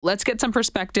Let's get some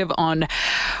perspective on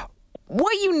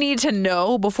what you need to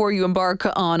know before you embark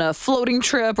on a floating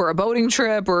trip or a boating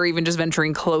trip or even just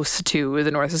venturing close to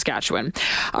the North Saskatchewan.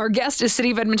 Our guest is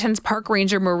City of Edmonton's Park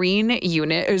Ranger Marine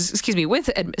Unit, City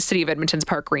of Edmonton's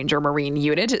Park Ranger Marine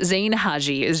Unit. Zain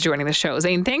Haji is joining the show.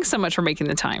 Zain, thanks so much for making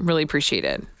the time. Really appreciate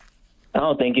it.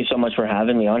 Oh, thank you so much for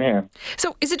having me on here.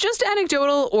 So is it just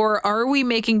anecdotal, or are we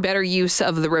making better use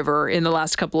of the river in the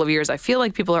last couple of years? I feel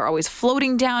like people are always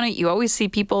floating down it. You always see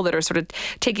people that are sort of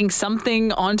taking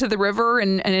something onto the river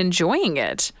and enjoying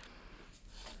it.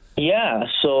 Yeah,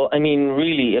 so, I mean,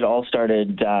 really, it all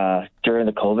started during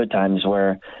the COVID times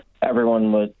where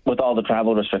everyone, with all the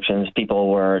travel restrictions, people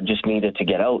were just needed to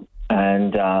get out.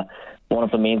 And one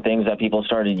of the main things that people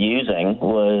started using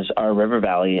was our river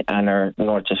valley and our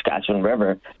North Saskatchewan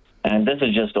River. And this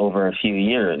is just over a few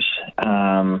years.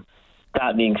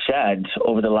 That being said,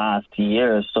 over the last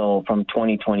year, so from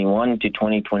 2021 to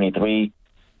 2023,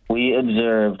 we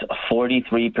observed a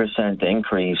 43%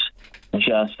 increase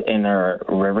just in our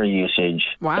river usage.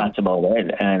 Wow. That's about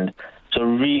it. And so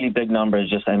really big numbers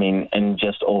just, in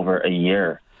just over a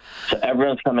year. So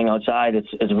everyone's coming outside.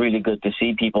 It's really good to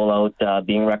see people out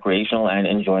being recreational and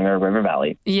enjoying our river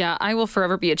valley. Yeah, I will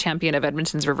forever be a champion of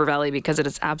Edmonton's river valley because it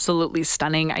is absolutely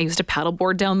stunning. I used to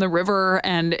paddleboard down the river,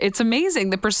 and it's amazing.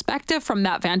 The perspective from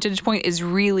that vantage point is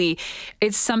really,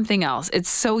 it's something else. It's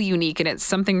so unique, and it's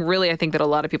something really I think that a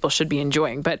lot of people should be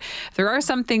enjoying. But there are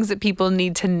some things that people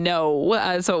need to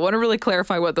know. So I want to really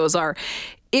clarify what those are.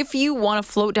 If you want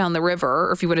to float down the river,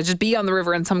 or if you want to just be on the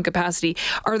river in some capacity,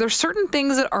 are there certain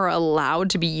things that are allowed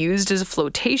to be used as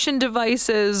flotation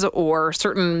devices, or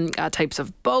certain types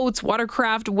of boats,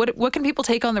 watercraft? What can people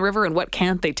take on the river and what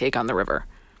can't they take on the river?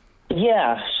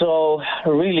 Yeah, so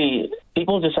really,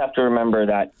 people just have to remember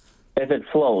that if it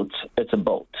floats, it's a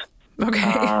boat.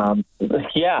 Okay.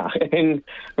 Yeah, and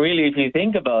really, if you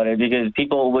think about it, because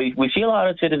we see a lot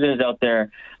of citizens out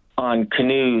there on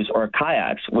canoes or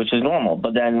kayaks, which is normal.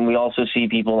 But then we also see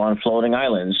people on floating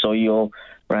islands. So you'll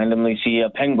randomly see a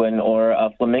penguin or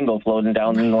a flamingo floating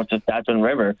down the North Saskatchewan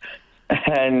River.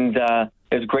 And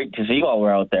it's great to see while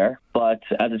we're out there. But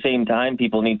at the same time,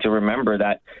 people need to remember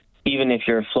that even if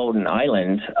you're a floating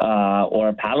island or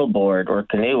a paddleboard or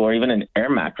canoe or even an air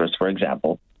mattress, for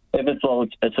example, if it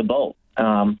floats, it's a boat.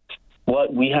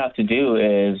 What we have to do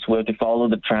is we have to follow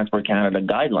the Transport Canada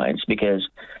guidelines because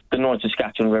the North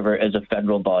Saskatchewan River is a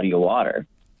federal body of water.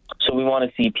 So we want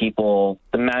to see people,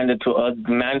 the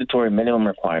mandatory minimum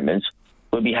requirements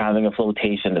would be having a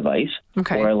flotation device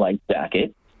or a life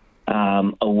jacket,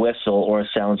 a whistle or a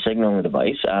sound signaling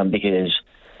device, because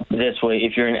this way,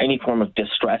 if you're in any form of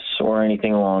distress or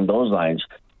anything along those lines,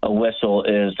 a whistle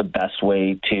is the best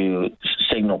way to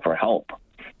signal for help.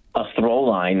 A throw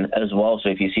line as well. So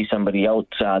if you see somebody else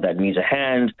that needs a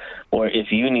hand, or if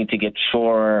you need to get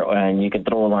shore and you can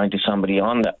throw a line to somebody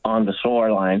on the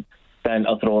shoreline, then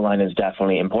a throw line is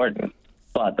definitely important.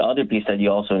 But the other piece that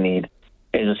you also need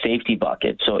is a safety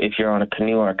bucket. So if you're on a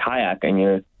canoe or a kayak and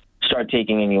you start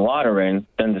taking any water in,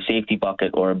 then the safety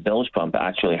bucket or a bilge pump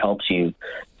actually helps you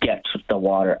get the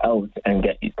water out and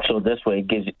so this way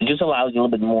it just allows you a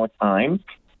little bit more time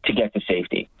to get to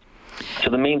safety. So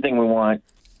the main thing we want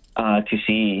to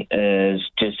see is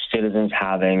just citizens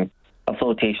having a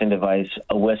flotation device,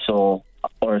 a whistle,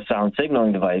 or a sound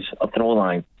signaling device, a throw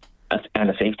line, and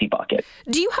a safety bucket.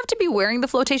 Do you have to be wearing the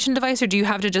flotation device, or do you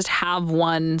have to just have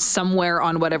one somewhere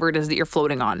on whatever it is that you're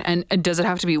floating on? And does it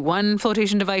have to be one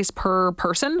flotation device per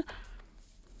person?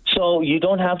 So you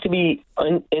don't have to be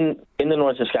in the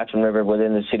North Saskatchewan River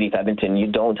within the city of Edmonton. You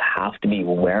don't have to be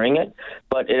wearing it,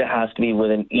 but it has to be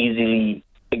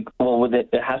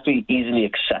it has to be easily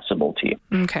accessible to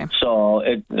you. Okay. So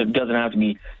it doesn't have to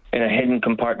be in a hidden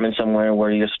compartment somewhere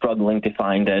where you're struggling to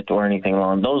find it or anything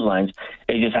along those lines.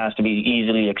 It just has to be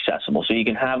easily accessible. So you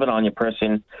can have it on your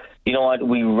person. You know what?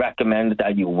 We recommend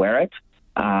that you wear it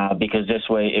because this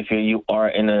way, if you are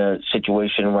in a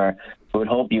situation where we would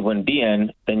hope you wouldn't be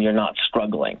in, then you're not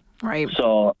struggling. Right.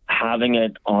 So having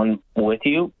it on with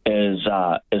you is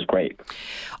great.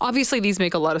 Obviously, these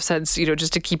make a lot of sense,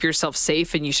 just to keep yourself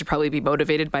safe, and you should probably be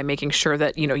motivated by making sure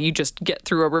that, you just get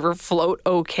through a river float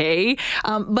okay.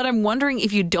 But I'm wondering,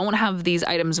 if you don't have these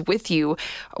items with you,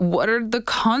 what are the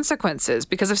consequences?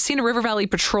 Because I've seen a River Valley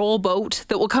patrol boat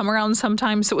that will come around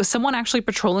sometimes. So is someone actually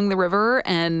patrolling the river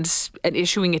and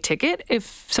issuing a ticket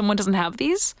if someone doesn't have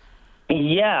these?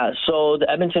 Yeah, so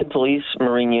the Edmonton Police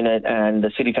Marine Unit and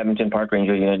the City of Edmonton Park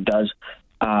Ranger Unit does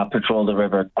patrol the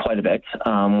river quite a bit.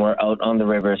 We're out on the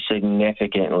river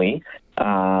significantly. We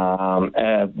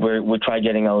try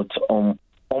getting out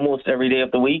almost every day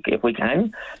of the week if we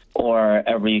can, or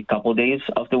every couple days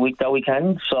of the week that we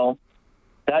can. So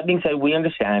that being said, we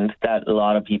understand that a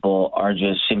lot of people are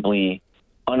just simply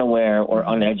unaware or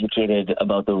uneducated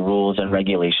about the rules and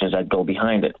regulations that go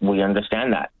behind it. We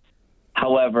understand that.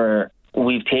 However,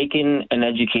 we've taken an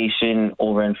education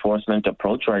over enforcement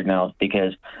approach right now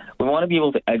because we want to be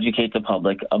able to educate the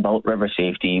public about river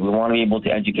safety. We want to be able to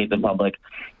educate the public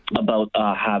about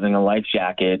having a life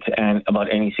jacket and about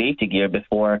any safety gear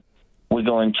before we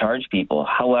go and charge people.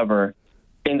 However,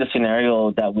 in the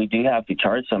scenario that we do have to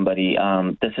charge somebody,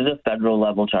 this is a federal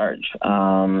level charge.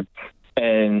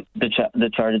 And the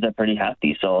charges are pretty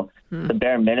hefty. So the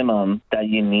bare minimum that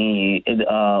you need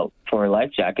for a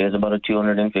life jacket is about a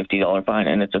 $250 fine,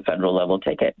 and it's a federal level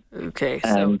ticket. Okay,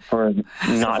 and for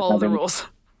not follow the rules.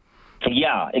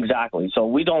 Yeah, exactly. So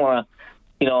we don't want to,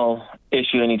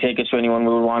 issue any tickets to anyone.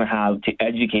 We would want to have to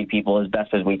educate people as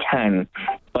best as we can.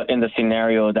 But in the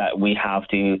scenario that we have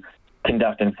to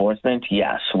conduct enforcement,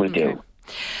 yes, we do.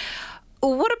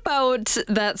 What about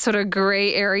that sort of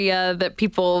gray area that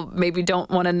people maybe don't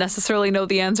want to necessarily know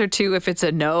the answer to if it's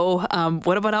a no?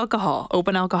 What about alcohol?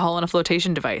 Open alcohol on a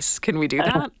flotation device. Can we do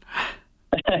that?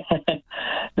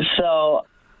 So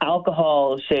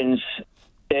alcohol, since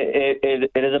it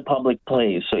is a public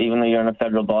place, so even though you're in a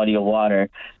federal body of water,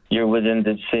 you're within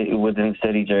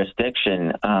city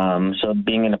jurisdiction. So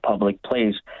being in a public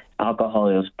place,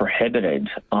 alcohol is prohibited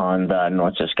on the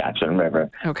North Saskatchewan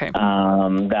River. Okay.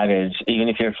 That is, even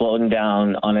if you're floating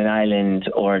down on an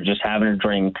island or just having a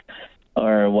drink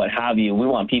or what have you, we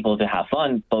want people to have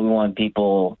fun, but we want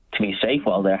people to be safe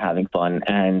while they're having fun.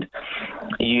 And,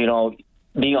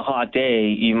 being a hot day,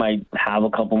 you might have a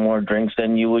couple more drinks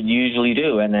than you would usually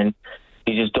do. And then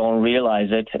you just don't realize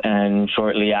it. And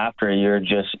shortly after, you're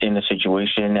just in a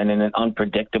situation and in an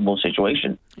unpredictable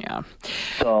situation. Yeah.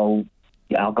 So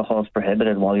alcohol is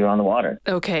prohibited while you're on the water.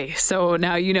 Okay, so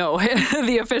now you know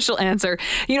the official answer.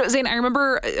 Zain, I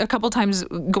remember a couple times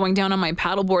going down on my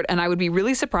paddleboard, and I would be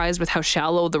really surprised with how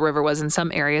shallow the river was in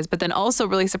some areas, but then also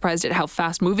really surprised at how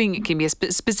fast moving it can be,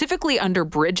 specifically under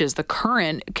bridges. The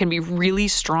current can be really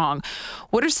strong.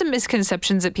 What are some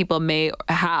misconceptions that people may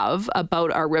have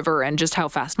about our river and just how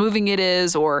fast moving it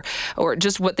is, or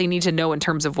just what they need to know in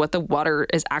terms of what the water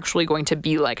is actually going to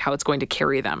be like, how it's going to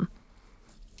carry them?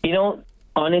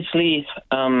 Honestly,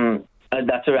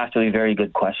 that's actually a very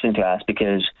good question to ask,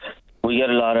 because we get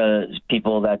a lot of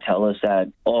people that tell us that,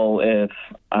 if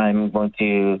I'm going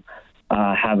to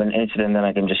have an incident, then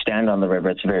I can just stand on the river.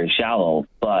 It's very shallow.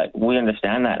 But we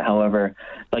understand that. However,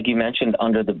 like you mentioned,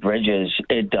 under the bridges,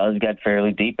 it does get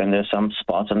fairly deep, and there's some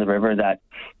spots on the river that,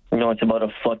 it's about a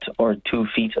foot or 2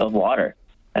 feet of water.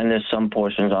 And there's some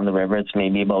portions on the river, it's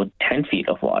maybe about 10 feet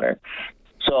of water.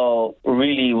 So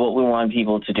really what we want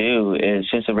people to do is,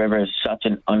 since the river is such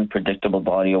an unpredictable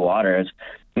body of water, is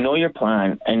know your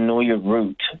plan and know your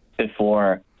route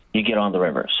before you get on the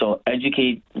river. So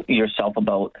educate yourself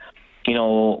about,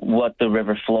 what the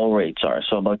river flow rates are.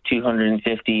 So about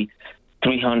 250,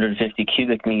 350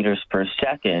 cubic meters per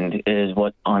second is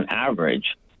what on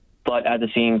average. But at the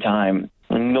same time,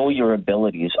 know your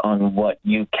abilities on what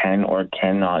you can or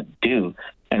cannot do,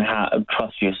 and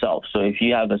trust yourself. So if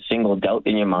you have a single doubt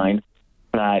in your mind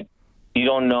that you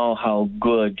don't know how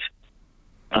good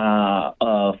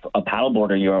of a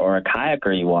paddleboarder you are or a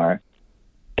kayaker you are,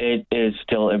 it is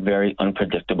still a very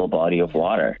unpredictable body of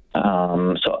water.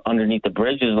 So underneath the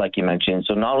bridges, like you mentioned,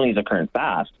 so not only is the current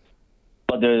fast,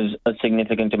 but there's a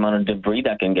significant amount of debris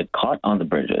that can get caught on the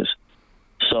bridges.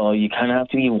 So you kind of have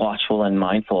to be watchful and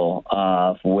mindful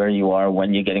of where you are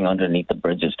when you're getting underneath the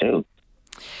bridges too.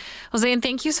 Well, Zain,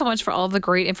 thank you so much for all of the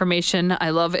great information. I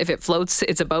love If It Floats,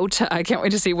 It's a Boat. I can't wait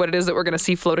to see what it is that we're going to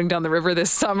see floating down the river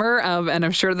this summer. And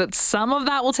I'm sure that some of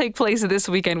that will take place this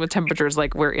weekend with temperatures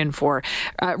like we're in for.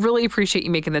 Really appreciate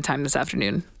you making the time this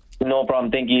afternoon. No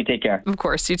problem. Thank you. Take care. Of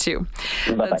course, you too.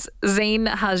 Bye-bye. That's Zain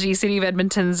Haji, City of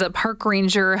Edmonton's Park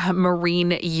Ranger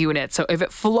Marine Unit. So if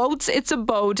it floats, it's a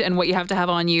boat, and what you have to have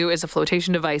on you is a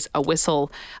flotation device, a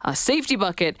whistle, a safety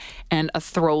bucket, and a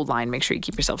throw line. Make sure you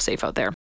keep yourself safe out there.